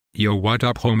Yo, what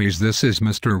up homies, this is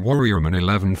Mr.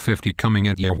 Warriorman1150 coming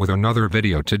at you with another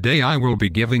video. Today I will be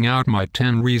giving out my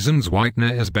 10 reasons why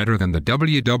TNA is better than the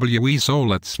WWE, so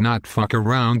let's not fuck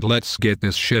around, let's get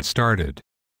this shit started.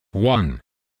 1.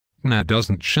 TNA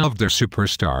doesn't shove their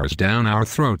superstars down our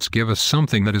throats, give us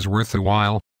something that is worth a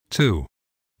while. 2.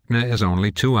 TNA is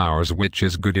only 2 hours, which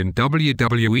is good. In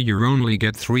WWE you only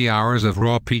get 3 hours of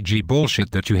raw PG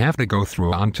bullshit that you have to go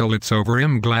through until it's over.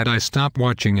 I'm glad I stopped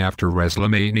watching after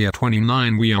WrestleMania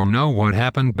 29, we all know what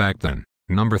happened back then.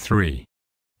 Number 3.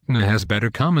 TNA has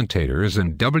better commentators.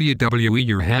 In WWE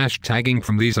you're hashtagging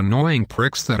from these annoying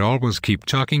pricks that always keep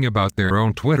talking about their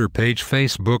own Twitter page,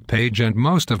 Facebook page, and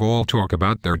most of all talk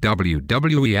about their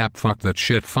WWE app. Fuck that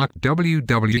shit, fuck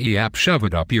WWE app, shove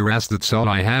it up your ass, that's all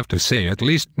I have to say. At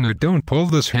least TNA don't pull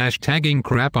this hashtagging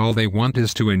crap, all they want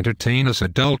is to entertain us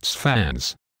adults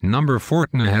fans. Number 4.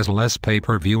 TNA has less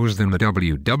pay-per-views than the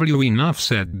WWE. Enough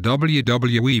said.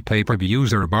 WWE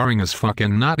pay-per-views are boring as fuck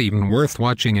and not even worth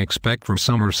watching, except for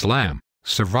SummerSlam,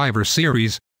 Survivor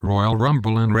Series, Royal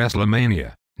Rumble and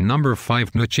WrestleMania. Number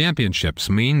 5. TNA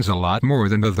championships means a lot more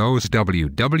than those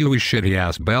WWE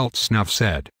shitty-ass belts. Enough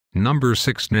said. Number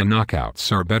 6. TNA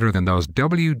knockouts are better than those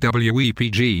WWE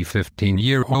PG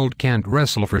 15-year-old can't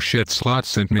wrestle for shit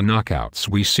slots. In TNA knockouts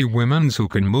we see women's who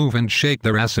can move and shake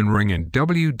their ass in ring. In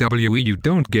WWE you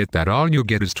don't get that, all you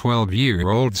get is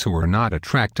 12-year-olds who are not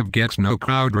attractive, gets no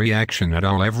crowd reaction at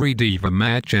all. Every diva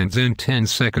match ends in 10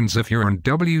 seconds if you're on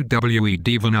WWE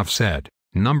diva. Enough said.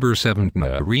 Number 7.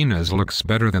 TNA arenas looks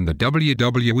better than the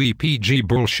WWE PG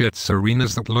bullshits.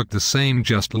 Arenas that look the same,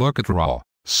 just look at Raw,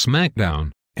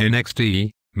 SmackDown,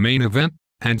 NXT, Main Event,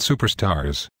 and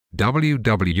Superstars.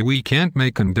 WWE can't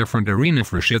make a different arena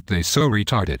for shit, they so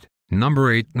retarded.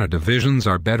 Number 8. TNA divisions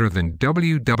are better than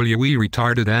WWE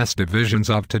retarded ass divisions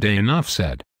of today. Enough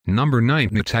said. Number 9.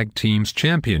 TNA tag teams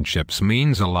championships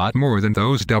means a lot more than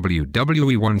those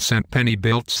WWE 1-cent penny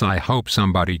belts. I hope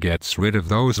somebody gets rid of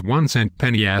those 1-cent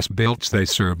penny ass belts, they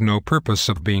serve no purpose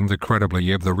of being the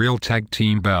credibility of the real tag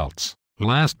team belts.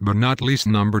 Last but not least,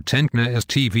 number 10. TNA is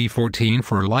TV 14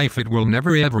 for life. It will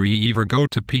never ever go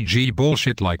to PG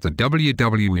bullshit like the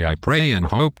WWE. I pray and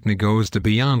hope TNA goes to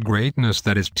beyond greatness,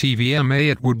 that is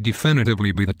TVMA. It would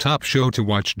definitively be the top show to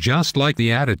watch, just like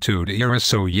the Attitude Era.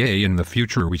 So yay, in the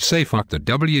future we say fuck the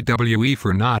WWE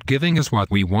for not giving us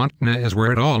what we want. TNA is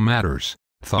where it all matters.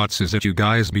 Thoughts is it? You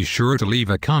guys be sure to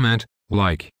leave a comment,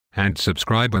 like, and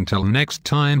subscribe. Until next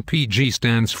time, PG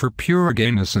stands for pure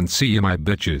gayness, and see you my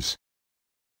bitches.